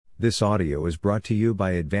This audio is brought to you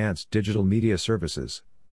by Advanced Digital Media Services.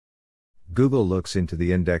 Google looks into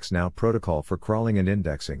the Index Now protocol for crawling and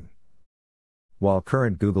indexing. While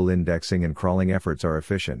current Google indexing and crawling efforts are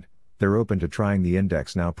efficient, they're open to trying the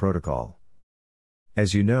Index Now protocol.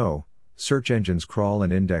 As you know, search engines crawl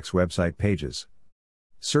and index website pages.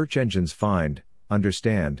 Search engines find,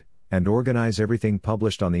 understand, and organize everything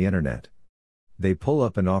published on the internet. They pull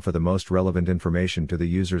up and offer the most relevant information to the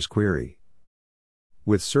user's query.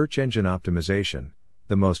 With search engine optimization,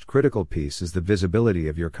 the most critical piece is the visibility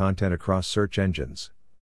of your content across search engines.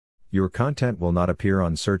 Your content will not appear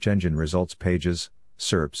on search engine results pages,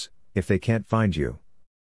 SERPs, if they can't find you.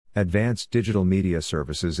 Advanced Digital Media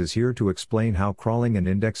Services is here to explain how crawling and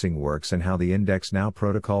indexing works and how the Index Now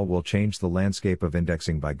protocol will change the landscape of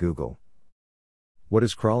indexing by Google. What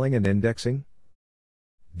is crawling and indexing?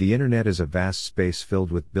 The internet is a vast space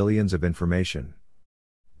filled with billions of information.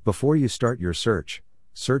 Before you start your search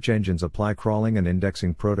engines apply crawling and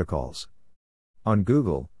indexing protocols. On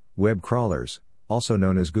Google, web crawlers, also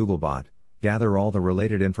known as Googlebot, gather all the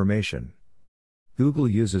related information. Google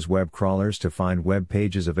uses web crawlers to find web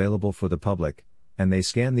pages available for the public, and they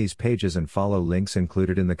scan these pages and follow links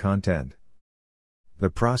included in the content. The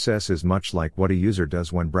process is much like what a user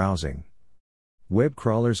does when browsing. Web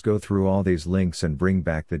crawlers go through all these links and bring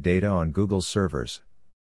back the data on Google's servers.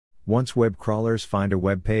 Once web crawlers find a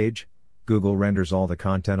web page, Google renders all the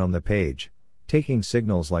content on the page, taking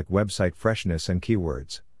signals like website freshness and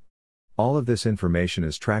keywords. All of this information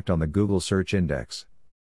is tracked on the Google Search Index.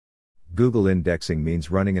 Google indexing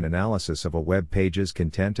means running an analysis of a web page's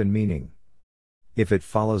content and meaning. If it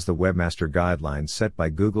follows the webmaster guidelines set by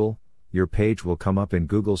Google, your page will come up in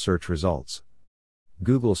Google search results.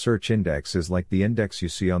 Google Search Index is like the index you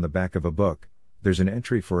see on the back of a book. There's an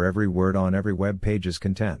entry for every word on every web page's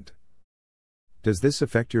content. Does this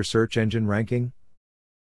affect your search engine ranking?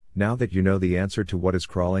 Now that you know the answer to what is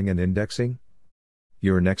crawling and indexing,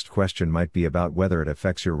 your next question might be about whether it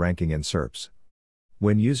affects your ranking in SERPs.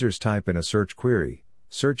 When users type in a search query,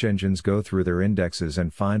 search engines go through their indexes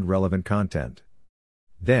and find relevant content.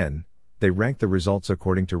 Then, they rank the results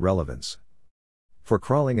according to relevance. For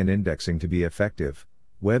crawling and indexing to be effective,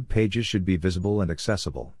 web pages should be visible and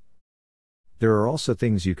accessible. There are also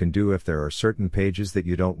things you can do if there are certain pages that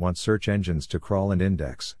you don't want search engines to crawl and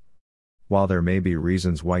index. While there may be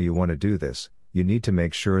reasons why you want to do this, you need to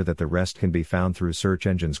make sure that the rest can be found through search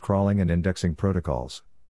engines crawling and indexing protocols.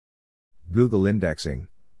 Google indexing.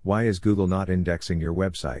 Why is Google not indexing your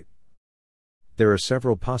website? There are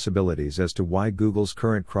several possibilities as to why Google's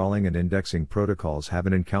current crawling and indexing protocols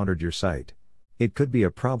haven't encountered your site. It could be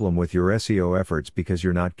a problem with your SEO efforts because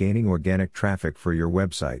you're not gaining organic traffic for your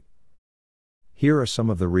website. Here are some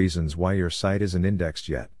of the reasons why your site isn't indexed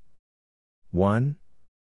yet. 1.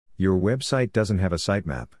 Your website doesn't have a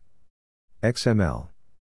sitemap. XML.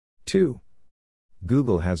 2.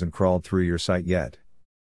 Google hasn't crawled through your site yet.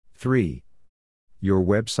 3. Your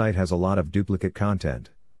website has a lot of duplicate content.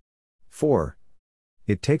 4.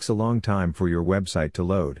 It takes a long time for your website to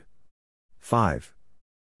load. 5.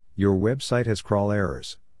 Your website has crawl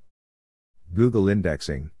errors. Google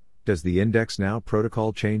indexing. Does the Index Now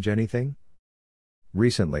protocol change anything?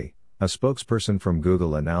 Recently, a spokesperson from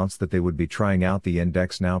Google announced that they would be trying out the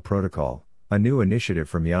Index Now protocol, a new initiative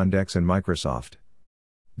from Yandex and Microsoft.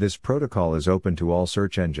 This protocol is open to all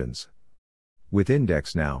search engines. With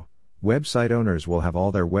Index Now, website owners will have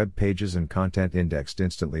all their web pages and content indexed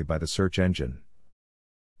instantly by the search engine.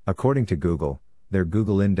 According to Google, their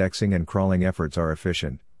Google indexing and crawling efforts are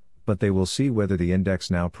efficient, but they will see whether the Index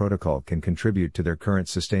Now protocol can contribute to their current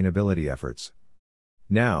sustainability efforts.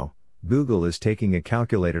 Now, Google is taking a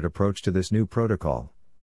calculated approach to this new protocol.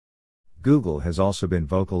 Google has also been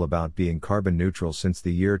vocal about being carbon neutral since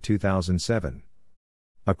the year 2007.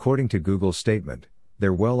 According to Google's statement,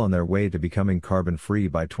 they're well on their way to becoming carbon-free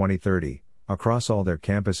by 2030, across all their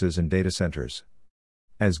campuses and data centers.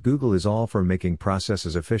 As Google is all for making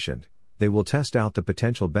processes efficient, they will test out the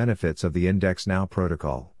potential benefits of the Index Now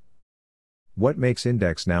protocol. What makes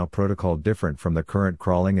Index Now protocol different from the current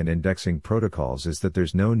crawling and indexing protocols is that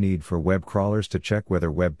there's no need for web crawlers to check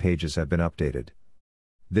whether web pages have been updated.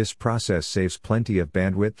 This process saves plenty of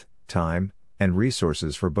bandwidth, time, and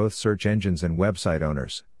resources for both search engines and website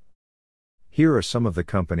owners. Here are some of the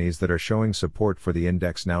companies that are showing support for the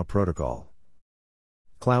Index Now protocol: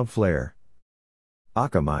 Cloudflare,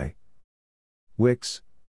 Akamai, Wix,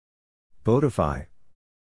 Botify,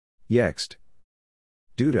 Yext,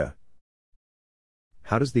 Duda.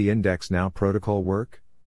 How does the Index Now protocol work?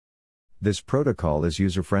 This protocol is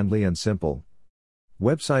user-friendly and simple.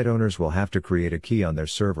 Website owners will have to create a key on their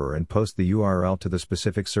server and post the URL to the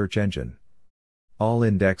specific search engine. All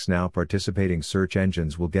Index Now participating search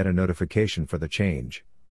engines will get a notification for the change.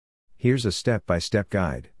 Here's a step-by-step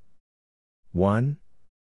guide. 1.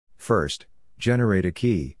 First, generate a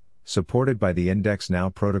key, supported by the Index Now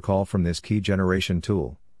protocol from this key generation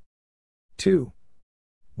tool. 2.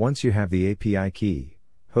 Once you have the API key,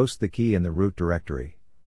 host the key in the root directory.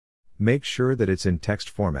 Make sure that it's in text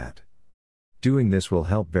format. Doing this will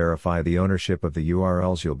help verify the ownership of the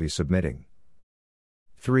URLs you'll be submitting.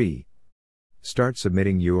 3. Start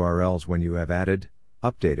submitting URLs when you have added,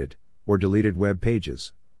 updated, or deleted web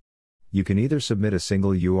pages. You can either submit a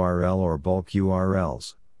single URL or bulk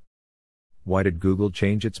URLs. Why did Google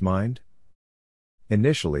change its mind?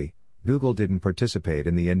 Initially, Google didn't participate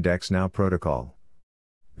in the Index Now protocol.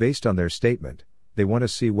 Based on their statement, they want to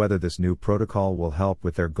see whether this new protocol will help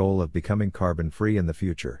with their goal of becoming carbon-free in the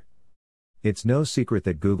future. It's no secret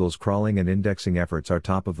that Google's crawling and indexing efforts are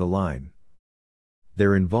top of the line.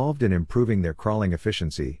 They're involved in improving their crawling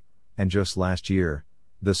efficiency, and just last year,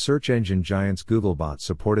 the search engine giant's Googlebot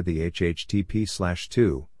supported the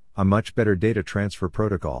HTTP/2, a much better data transfer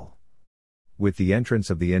protocol. With the entrance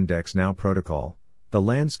of the Index Now protocol, the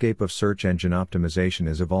landscape of search engine optimization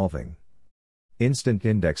is evolving. Instant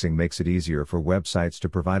indexing makes it easier for websites to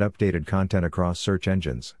provide updated content across search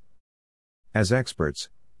engines. As experts,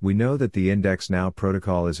 we know that the Index Now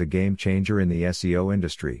protocol is a game changer in the SEO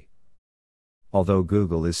industry. Although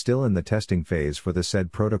Google is still in the testing phase for the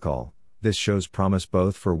said protocol, this shows promise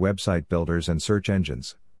both for website builders and search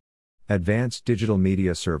engines. Advanced Digital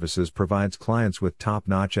Media Services provides clients with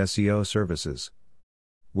top-notch SEO services.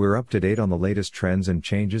 We're up to date on the latest trends and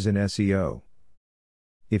changes in SEO.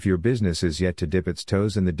 If your business is yet to dip its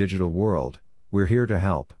toes in the digital world, we're here to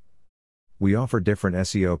help. We offer different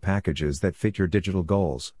SEO packages that fit your digital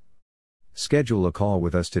goals. Schedule a call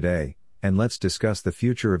with us today, and let's discuss the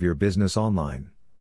future of your business online.